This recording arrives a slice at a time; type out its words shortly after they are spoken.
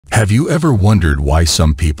Have you ever wondered why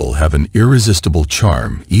some people have an irresistible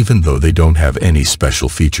charm even though they don't have any special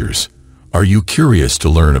features? Are you curious to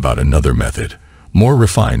learn about another method, more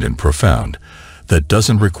refined and profound, that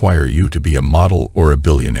doesn't require you to be a model or a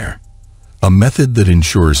billionaire? A method that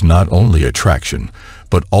ensures not only attraction,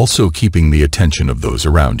 but also keeping the attention of those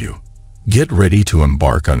around you. Get ready to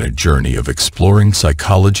embark on a journey of exploring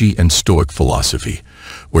psychology and Stoic philosophy,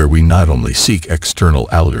 where we not only seek external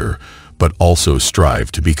allure, but also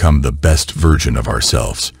strive to become the best version of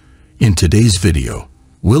ourselves. In today's video,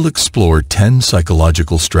 we'll explore 10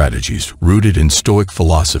 psychological strategies rooted in Stoic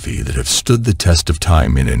philosophy that have stood the test of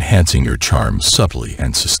time in enhancing your charm subtly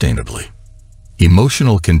and sustainably.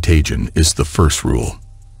 Emotional contagion is the first rule.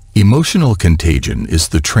 Emotional contagion is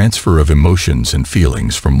the transfer of emotions and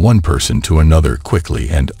feelings from one person to another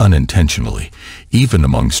quickly and unintentionally, even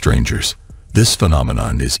among strangers. This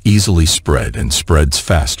phenomenon is easily spread and spreads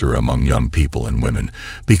faster among young people and women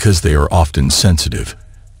because they are often sensitive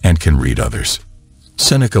and can read others.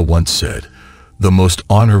 Seneca once said, "The most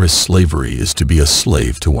onerous slavery is to be a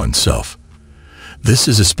slave to oneself." This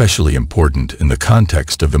is especially important in the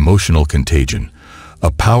context of emotional contagion,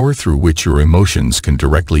 a power through which your emotions can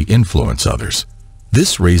directly influence others.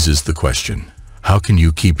 This raises the question, how can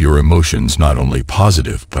you keep your emotions not only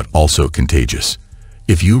positive but also contagious?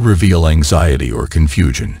 If you reveal anxiety or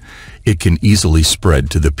confusion, it can easily spread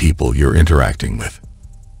to the people you're interacting with.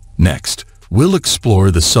 Next, we'll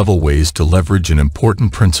explore the subtle ways to leverage an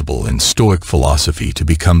important principle in Stoic philosophy to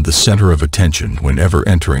become the center of attention whenever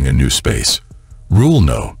entering a new space. Rule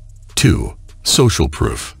No. 2. Social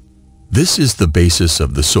proof. This is the basis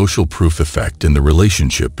of the social proof effect in the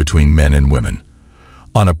relationship between men and women.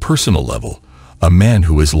 On a personal level, a man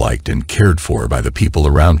who is liked and cared for by the people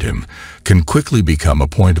around him can quickly become a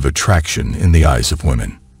point of attraction in the eyes of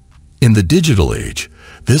women. In the digital age,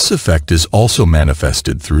 this effect is also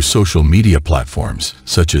manifested through social media platforms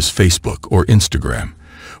such as Facebook or Instagram,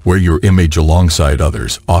 where your image alongside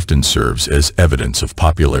others often serves as evidence of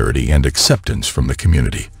popularity and acceptance from the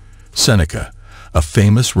community. Seneca, a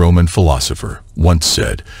famous Roman philosopher, once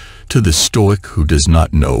said, "To the Stoic who does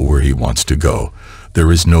not know where he wants to go,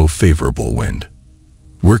 there is no favorable wind."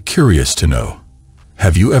 We're curious to know,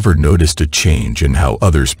 have you ever noticed a change in how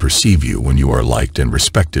others perceive you when you are liked and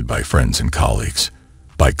respected by friends and colleagues?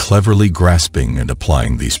 By cleverly grasping and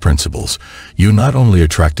applying these principles, you not only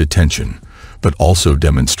attract attention, but also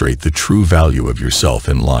demonstrate the true value of yourself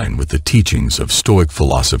in line with the teachings of Stoic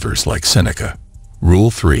philosophers like Seneca.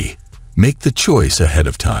 Rule 3. Make the choice ahead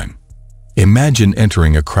of time. Imagine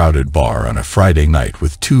entering a crowded bar on a Friday night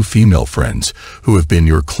with two female friends who have been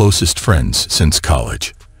your closest friends since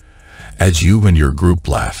college. As you and your group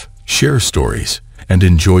laugh, share stories, and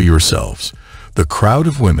enjoy yourselves, the crowd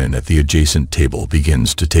of women at the adjacent table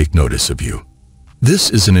begins to take notice of you. This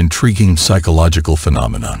is an intriguing psychological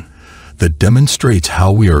phenomenon that demonstrates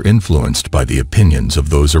how we are influenced by the opinions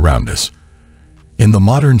of those around us. In the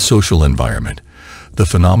modern social environment, the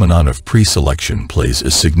phenomenon of pre-selection plays a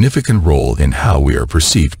significant role in how we are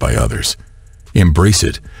perceived by others. Embrace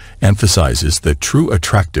It emphasizes that true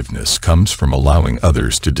attractiveness comes from allowing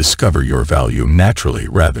others to discover your value naturally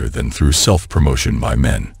rather than through self-promotion by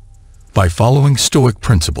men. By following Stoic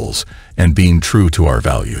principles and being true to our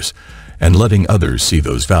values, and letting others see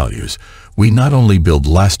those values, we not only build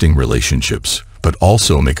lasting relationships, but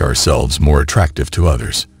also make ourselves more attractive to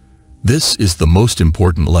others. This is the most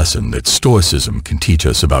important lesson that Stoicism can teach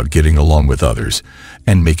us about getting along with others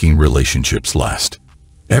and making relationships last.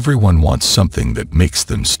 Everyone wants something that makes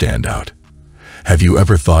them stand out. Have you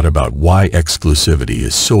ever thought about why exclusivity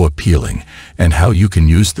is so appealing and how you can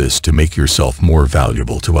use this to make yourself more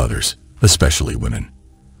valuable to others, especially women?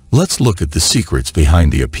 Let's look at the secrets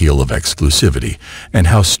behind the appeal of exclusivity and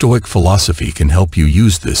how Stoic philosophy can help you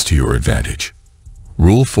use this to your advantage.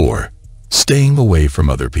 Rule 4. Staying away from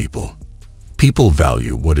other people. People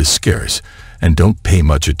value what is scarce and don't pay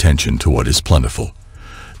much attention to what is plentiful.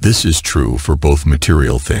 This is true for both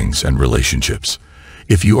material things and relationships.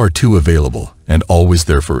 If you are too available and always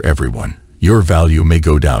there for everyone, your value may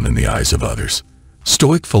go down in the eyes of others.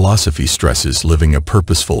 Stoic philosophy stresses living a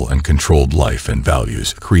purposeful and controlled life and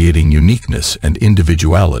values, creating uniqueness and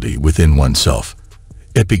individuality within oneself.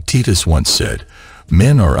 Epictetus once said,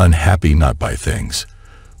 "Men are unhappy not by things,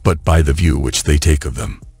 but by the view which they take of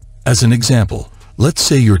them." As an example, let's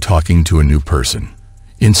say you're talking to a new person.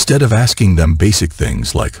 Instead of asking them basic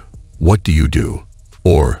things like, "What do you do?"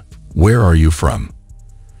 or "Where are you from?"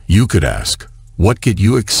 you could ask, "What gets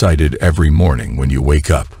you excited every morning when you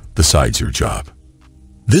wake up, besides your job?"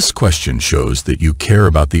 This question shows that you care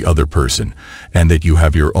about the other person and that you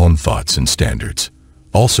have your own thoughts and standards.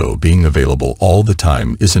 Also, being available all the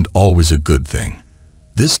time isn't always a good thing.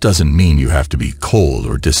 This doesn't mean you have to be cold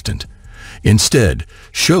or distant. Instead,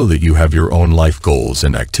 show that you have your own life goals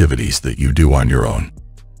and activities that you do on your own.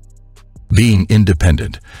 Being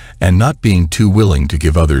independent and not being too willing to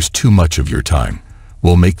give others too much of your time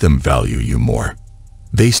will make them value you more.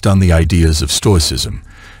 Based on the ideas of Stoicism,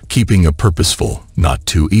 keeping a purposeful, not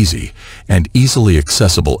too easy, and easily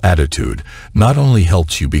accessible attitude not only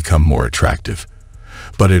helps you become more attractive,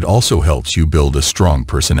 but it also helps you build a strong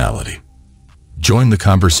personality. Join the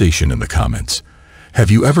conversation in the comments. Have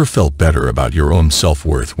you ever felt better about your own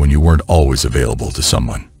self-worth when you weren't always available to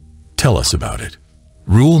someone? Tell us about it.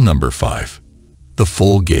 Rule number 5. The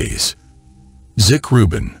full gaze. Zick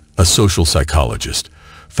Rubin, a social psychologist,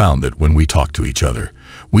 found that when we talk to each other,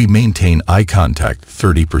 we maintain eye contact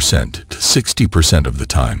 30% to 60% of the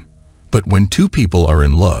time. But when two people are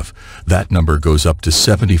in love, that number goes up to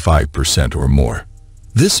 75% or more.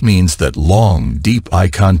 This means that long, deep eye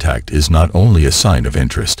contact is not only a sign of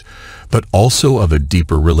interest, but also of a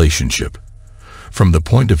deeper relationship. From the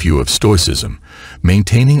point of view of Stoicism,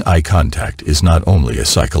 maintaining eye contact is not only a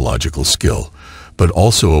psychological skill, but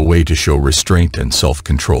also a way to show restraint and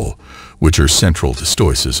self-control, which are central to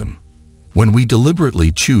Stoicism. When we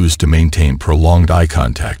deliberately choose to maintain prolonged eye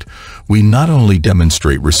contact, we not only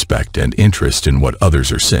demonstrate respect and interest in what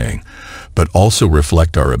others are saying, but also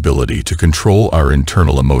reflect our ability to control our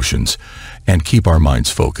internal emotions and keep our minds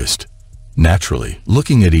focused. Naturally,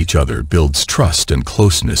 looking at each other builds trust and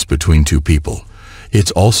closeness between two people.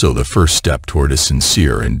 It's also the first step toward a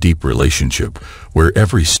sincere and deep relationship where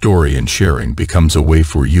every story and sharing becomes a way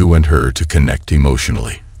for you and her to connect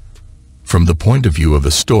emotionally. From the point of view of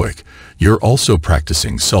a Stoic, you're also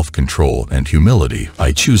practicing self-control and humility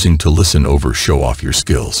by choosing to listen over show off your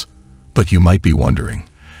skills. But you might be wondering,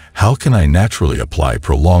 how can I naturally apply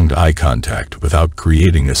prolonged eye contact without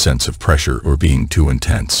creating a sense of pressure or being too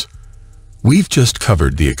intense? We've just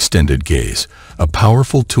covered the extended gaze, a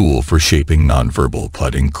powerful tool for shaping nonverbal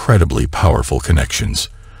but incredibly powerful connections.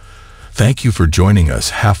 Thank you for joining us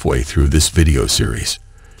halfway through this video series.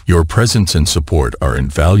 Your presence and support are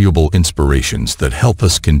invaluable inspirations that help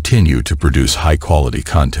us continue to produce high-quality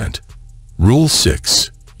content. Rule 6.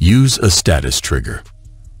 Use a status trigger.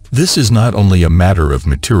 This is not only a matter of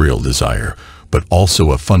material desire, but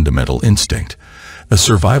also a fundamental instinct, a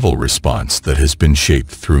survival response that has been shaped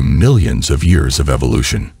through millions of years of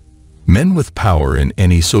evolution. Men with power in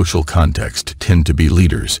any social context tend to be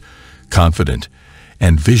leaders, confident,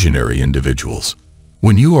 and visionary individuals.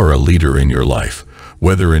 When you are a leader in your life,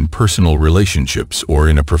 whether in personal relationships or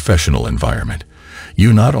in a professional environment,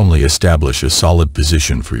 you not only establish a solid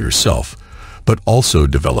position for yourself, but also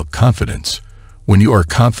develop confidence. When you are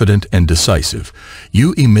confident and decisive,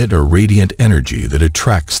 you emit a radiant energy that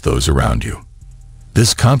attracts those around you.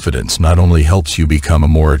 This confidence not only helps you become a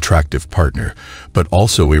more attractive partner, but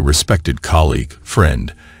also a respected colleague,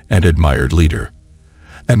 friend, and admired leader.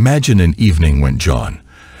 Imagine an evening when John,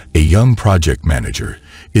 a young project manager,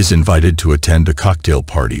 is invited to attend a cocktail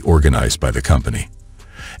party organized by the company.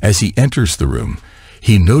 As he enters the room,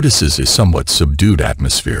 he notices a somewhat subdued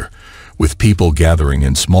atmosphere, with people gathering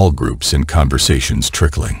in small groups and conversations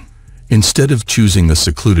trickling. Instead of choosing a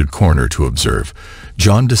secluded corner to observe,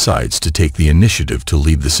 John decides to take the initiative to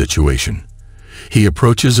lead the situation. He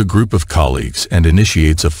approaches a group of colleagues and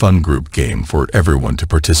initiates a fun group game for everyone to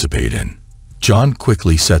participate in. John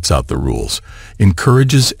quickly sets out the rules,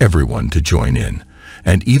 encourages everyone to join in,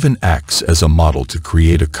 and even acts as a model to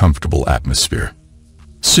create a comfortable atmosphere.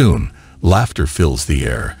 Soon, laughter fills the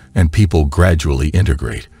air, and people gradually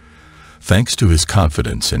integrate. Thanks to his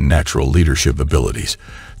confidence and natural leadership abilities,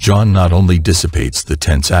 John not only dissipates the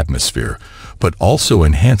tense atmosphere, but also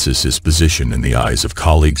enhances his position in the eyes of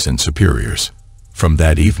colleagues and superiors. From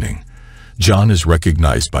that evening, John is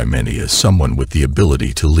recognized by many as someone with the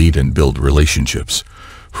ability to lead and build relationships,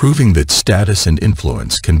 proving that status and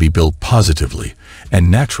influence can be built positively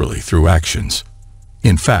and naturally through actions.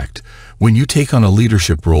 In fact, when you take on a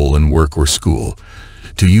leadership role in work or school,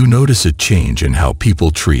 do you notice a change in how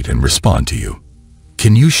people treat and respond to you?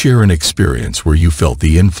 Can you share an experience where you felt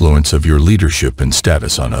the influence of your leadership and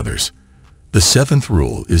status on others? The 7th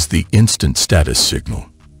rule is the instant status signal.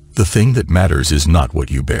 The thing that matters is not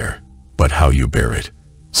what you bear, but how you bear it.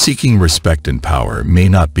 Seeking respect and power may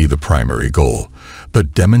not be the primary goal,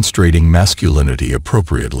 but demonstrating masculinity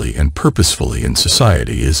appropriately and purposefully in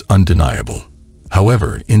society is undeniable.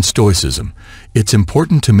 However, in Stoicism, it's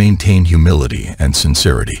important to maintain humility and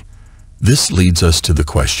sincerity. This leads us to the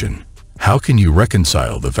question, how can you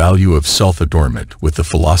reconcile the value of self-adornment with the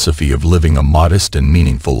philosophy of living a modest and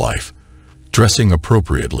meaningful life, dressing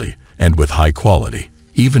appropriately and with high quality?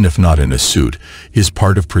 even if not in a suit, is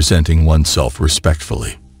part of presenting oneself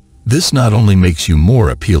respectfully. This not only makes you more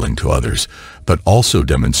appealing to others, but also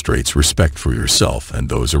demonstrates respect for yourself and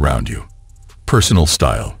those around you. Personal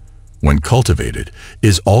style, when cultivated,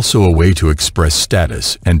 is also a way to express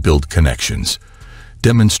status and build connections,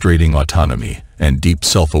 demonstrating autonomy and deep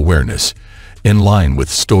self-awareness in line with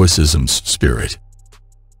Stoicism's spirit.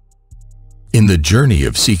 In the journey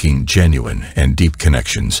of seeking genuine and deep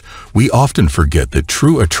connections, we often forget that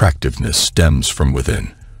true attractiveness stems from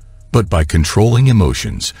within. But by controlling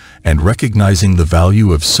emotions and recognizing the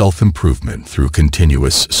value of self-improvement through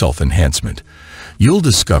continuous self-enhancement, you'll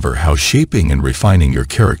discover how shaping and refining your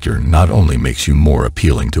character not only makes you more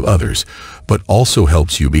appealing to others, but also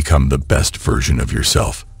helps you become the best version of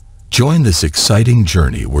yourself. Join this exciting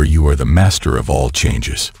journey where you are the master of all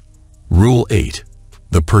changes. Rule 8.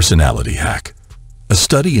 The personality hack. A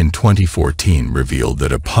study in 2014 revealed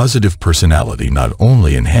that a positive personality not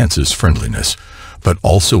only enhances friendliness, but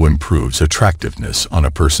also improves attractiveness on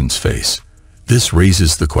a person's face. This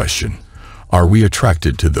raises the question, are we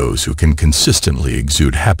attracted to those who can consistently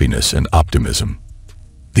exude happiness and optimism?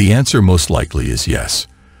 The answer most likely is yes.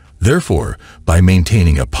 Therefore, by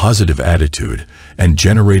maintaining a positive attitude and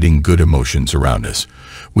generating good emotions around us,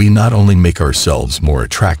 we not only make ourselves more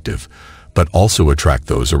attractive, but also attract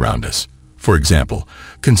those around us. For example,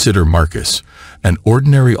 consider Marcus, an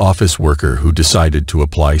ordinary office worker who decided to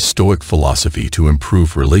apply Stoic philosophy to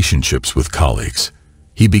improve relationships with colleagues.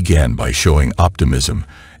 He began by showing optimism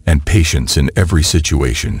and patience in every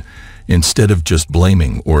situation, instead of just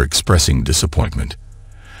blaming or expressing disappointment.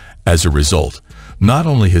 As a result, not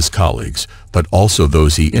only his colleagues, but also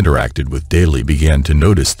those he interacted with daily began to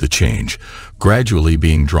notice the change, gradually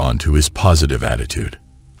being drawn to his positive attitude.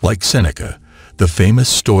 Like Seneca, the famous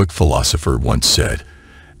Stoic philosopher once said,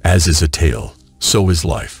 "As is a tale, so is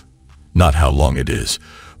life. Not how long it is,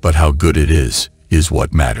 but how good it is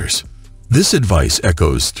what matters." This advice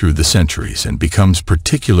echoes through the centuries and becomes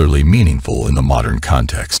particularly meaningful in the modern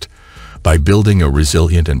context. By building a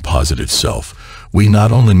resilient and positive self, we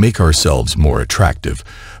not only make ourselves more attractive,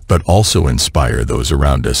 but also inspire those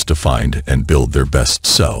around us to find and build their best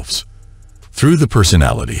selves. Through the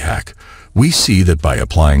personality hack, we see that by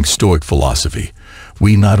applying Stoic philosophy,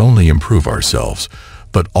 we not only improve ourselves,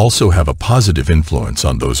 but also have a positive influence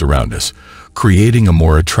on those around us, creating a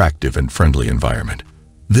more attractive and friendly environment.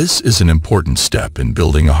 This is an important step in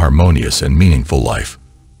building a harmonious and meaningful life.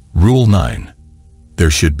 Rule 9. There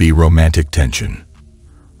should be romantic tension.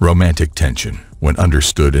 Romantic tension, when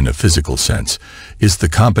understood in a physical sense, is the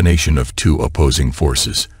combination of two opposing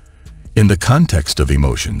forces. In the context of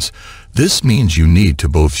emotions, this means you need to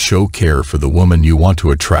both show care for the woman you want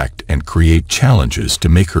to attract and create challenges to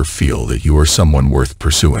make her feel that you are someone worth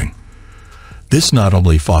pursuing. This not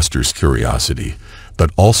only fosters curiosity,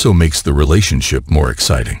 but also makes the relationship more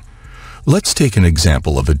exciting. Let's take an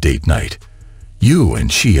example of a date night. You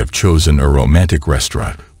and she have chosen a romantic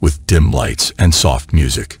restaurant with dim lights and soft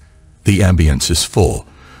music. The ambience is full,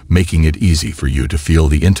 making it easy for you to feel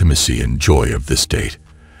the intimacy and joy of this date.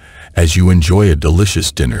 As you enjoy a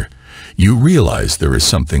delicious dinner, you realize there is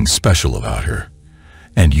something special about her,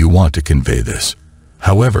 and you want to convey this.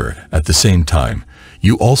 However, at the same time,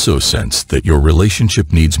 you also sense that your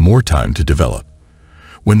relationship needs more time to develop.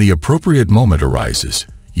 When the appropriate moment arises,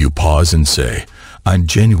 you pause and say, "I'm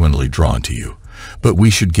genuinely drawn to you, but we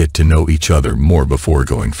should get to know each other more before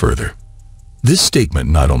going further." This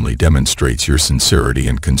statement not only demonstrates your sincerity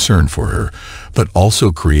and concern for her, but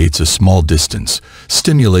also creates a small distance,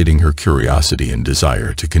 stimulating her curiosity and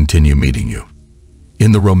desire to continue meeting you.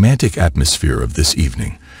 In the romantic atmosphere of this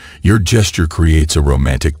evening, your gesture creates a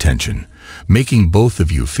romantic tension, making both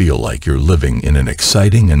of you feel like you're living in an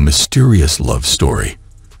exciting and mysterious love story.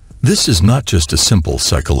 This is not just a simple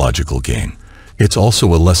psychological game. It's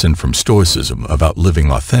also a lesson from Stoicism about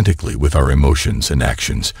living authentically with our emotions and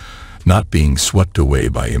actions, not being swept away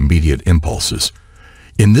by immediate impulses.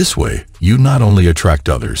 In this way, you not only attract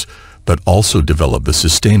others, but also develop a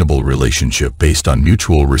sustainable relationship based on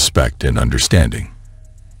mutual respect and understanding.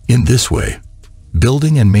 In this way,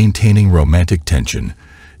 building and maintaining romantic tension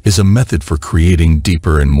is a method for creating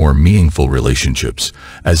deeper and more meaningful relationships,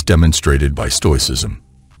 as demonstrated by Stoicism.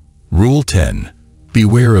 Rule 10.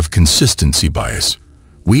 Beware of consistency bias.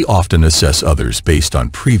 We often assess others based on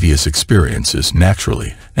previous experiences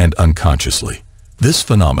naturally and unconsciously. This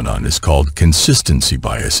phenomenon is called consistency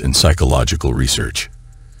bias in psychological research.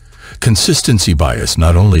 Consistency bias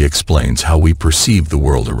not only explains how we perceive the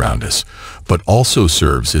world around us, but also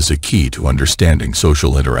serves as a key to understanding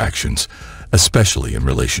social interactions, especially in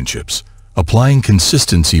relationships. Applying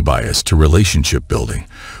consistency bias to relationship building,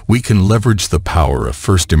 we can leverage the power of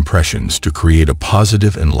first impressions to create a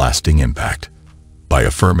positive and lasting impact. By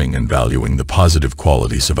affirming and valuing the positive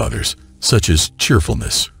qualities of others, such as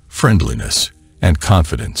cheerfulness, friendliness, and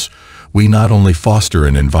confidence, we not only foster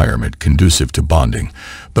an environment conducive to bonding,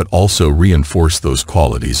 but also reinforce those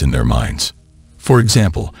qualities in their minds. For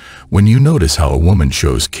example, when you notice how a woman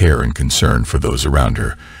shows care and concern for those around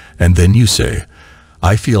her, and then you say,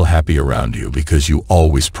 "I feel happy around you because you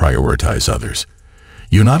always prioritize others,"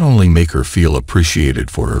 you not only make her feel appreciated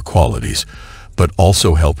for her qualities, but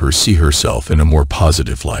also help her see herself in a more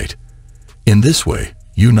positive light. In this way,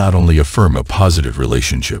 you not only affirm a positive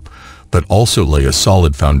relationship, but also lay a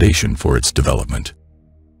solid foundation for its development.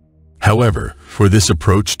 However, for this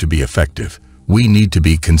approach to be effective, we need to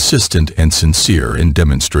be consistent and sincere in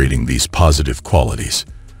demonstrating these positive qualities.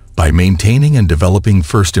 By maintaining and developing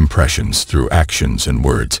first impressions through actions and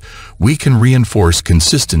words, we can reinforce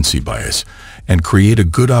consistency bias and create a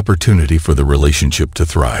good opportunity for the relationship to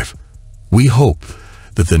thrive. We hope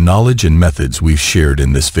that the knowledge and methods we've shared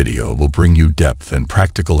in this video will bring you depth and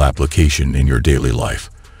practical application in your daily life.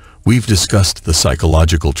 We've discussed the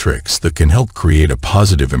psychological tricks that can help create a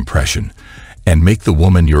positive impression and make the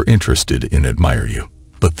woman you're interested in admire you.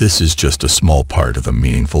 But this is just a small part of a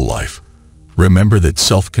meaningful life. Remember that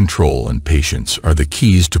self-control and patience are the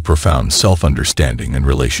keys to profound self-understanding and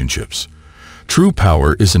relationships. True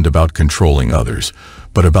power isn't about controlling others,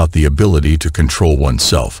 but about the ability to control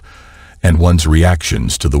oneself and one's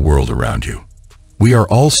reactions to the world around you. We are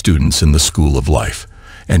all students in the school of life,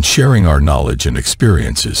 and sharing our knowledge and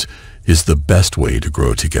experiences is the best way to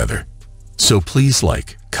grow together. So please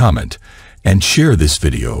like, comment, and share this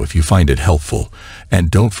video if you find it helpful,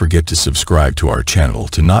 and don't forget to subscribe to our channel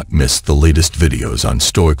to not miss the latest videos on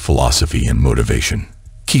Stoic philosophy and motivation.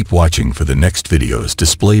 Keep watching for the next videos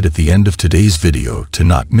displayed at the end of today's video to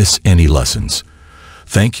not miss any lessons.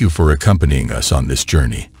 Thank you for accompanying us on this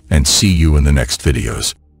journey, and see you in the next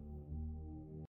videos.